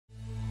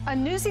A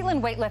New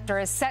Zealand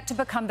weightlifter is set to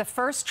become the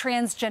first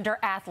transgender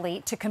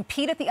athlete to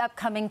compete at the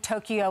upcoming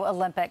Tokyo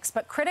Olympics,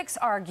 but critics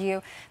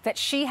argue that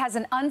she has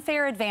an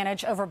unfair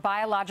advantage over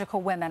biological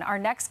women. Our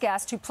next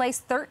guest, who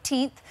placed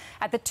 13th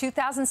at the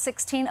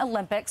 2016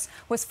 Olympics,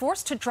 was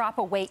forced to drop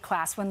a weight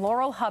class when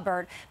Laurel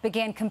Hubbard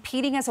began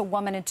competing as a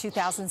woman in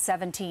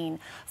 2017.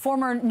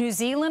 Former New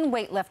Zealand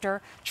weightlifter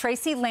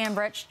Tracy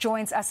Lambrich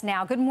joins us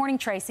now. Good morning,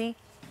 Tracy.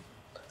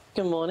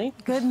 Good morning.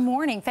 Good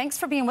morning. Thanks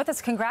for being with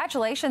us.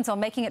 Congratulations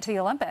on making it to the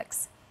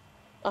Olympics.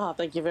 Oh,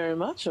 thank you very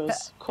much. It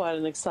was quite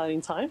an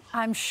exciting time.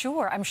 I'm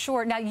sure.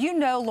 Now, you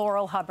know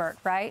Laurel Hubbard,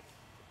 right?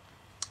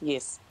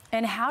 Yes.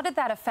 And how did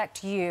that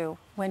affect you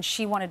when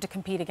she wanted to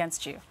compete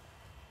against you?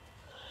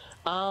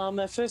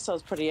 At first I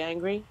was pretty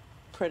angry,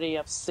 pretty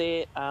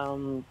upset,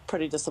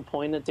 pretty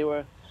disappointed. There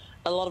were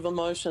a lot of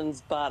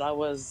emotions, but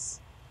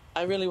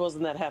I really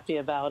wasn't that happy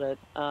about it.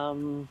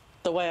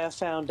 The way I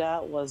found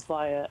out was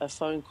via a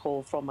phone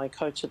call from my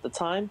coach at the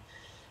time.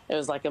 It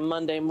was like a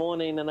Monday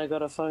morning, and I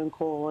got a phone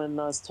call, and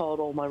I was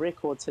told all my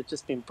records had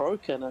just been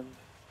broken. And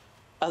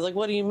I was like,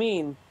 what do you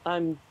mean?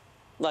 I'm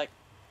like,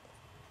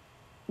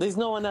 there's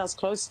no one else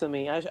close to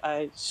me.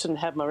 I shouldn't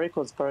have my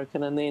records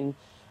broken. And then,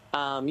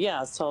 yeah, I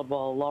was told,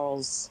 well,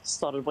 Laurel's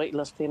started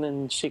weightlifting,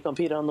 and she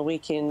competed on the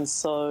weekends.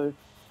 So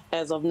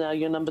as of now,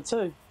 you're number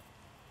 2.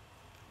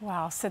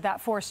 Wow. So that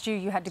forced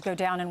you had to go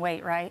down in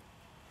weight, right?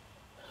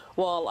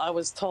 Well, I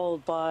was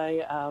told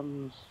by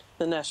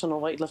the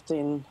national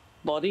weightlifting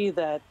body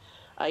that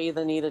I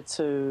either needed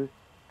to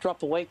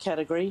drop a weight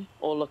category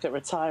or look at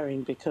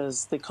retiring,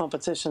 because the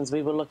competitions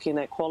we were looking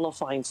at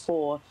qualifying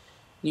for,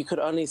 you could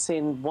only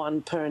send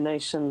one per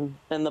nation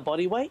in the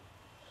body weight.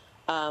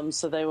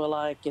 So they were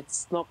like,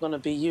 it's not going to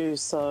be you.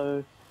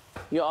 So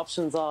your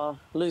options are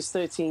lose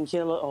 13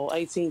 kilo or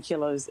 18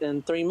 kilos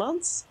in 3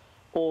 months,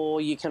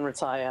 or you can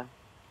retire.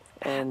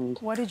 And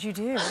what did you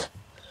do?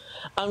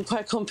 I'm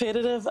quite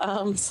competitive,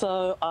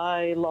 so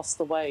I lost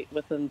the weight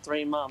within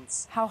 3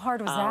 months. How hard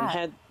was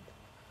that?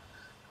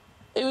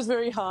 It was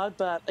very hard,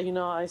 but you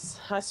know, I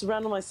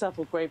surrounded myself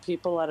with great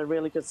people. I had a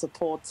really good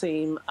support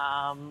team,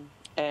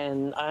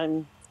 and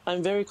I'm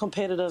very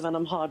competitive and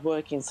I'm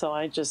hardworking. So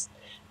I just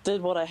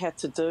did what I had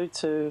to do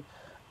to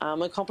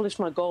accomplish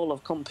my goal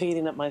of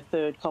competing at my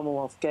 3rd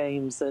Commonwealth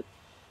Games. It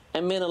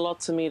meant a lot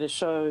to me to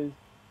show,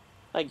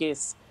 I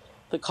guess,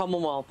 the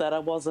Commonwealth that I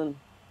wasn't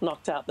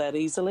knocked out that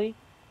easily.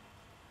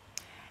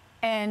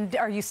 And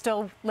are you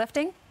still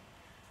lifting?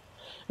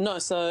 No,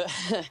 so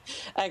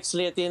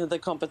actually at the end of the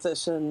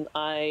competition,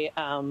 I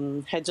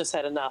had just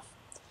had enough.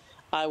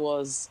 I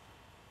was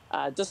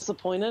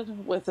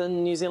disappointed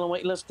within New Zealand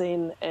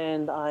weightlifting,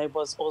 and I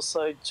was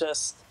also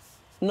just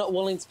not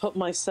willing to put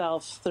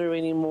myself through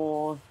any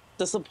more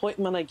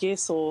disappointment, I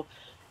guess, or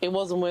it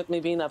wasn't worth me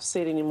being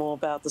upset anymore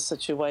about the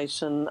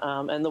situation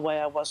and the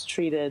way I was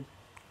treated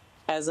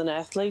as an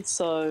athlete.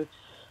 So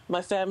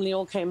my family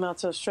all came out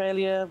to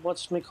Australia,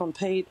 watched me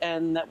compete,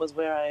 and that was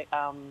where I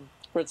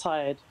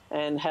retired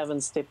and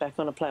haven't stepped back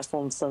on a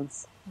platform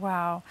since.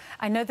 Wow.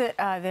 I know that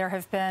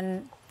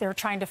they're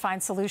trying to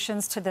find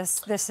solutions to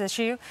this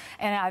issue,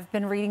 and I've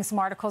been reading some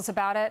articles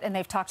about it, and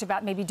they've talked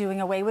about maybe doing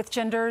away with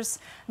genders,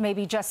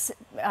 maybe just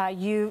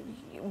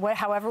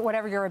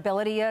whatever your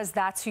ability is,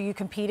 that's who you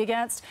compete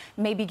against,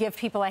 maybe give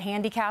people a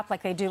handicap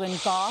like they do in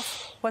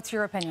golf. What's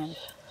your opinion?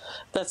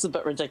 That's a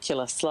bit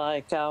ridiculous.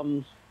 Like,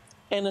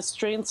 in a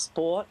strength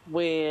sport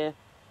where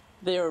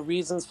there are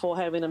reasons for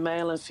having a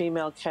male and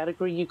female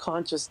category, you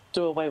can't just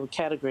do away with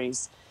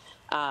categories.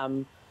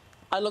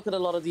 I look at a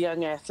lot of the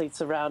young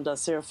athletes around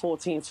us. There are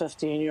 14,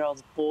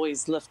 15-year-old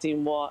boys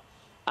lifting what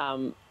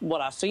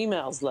our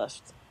females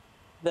lift,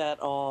 that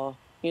are,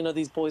 you know,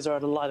 these boys are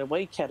at a lighter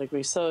weight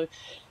category. So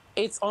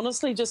it's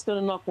honestly just going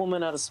to knock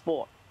women out of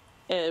sport.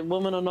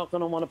 Women are not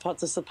going to want to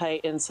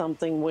participate in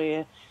something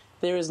where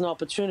there is an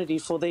opportunity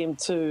for them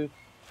to,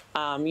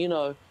 you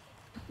know,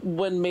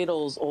 win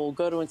medals or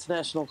go to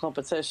international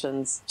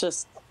competitions.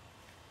 Just,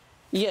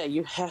 yeah,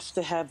 you have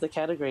to have the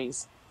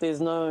categories. There's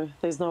no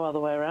other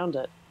way around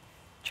it.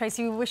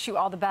 Tracy, we wish you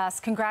all the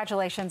best.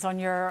 Congratulations on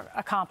your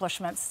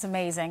accomplishments. It's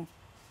amazing.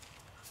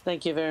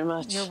 Thank you very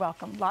much. You're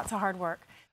welcome. Lots of hard work.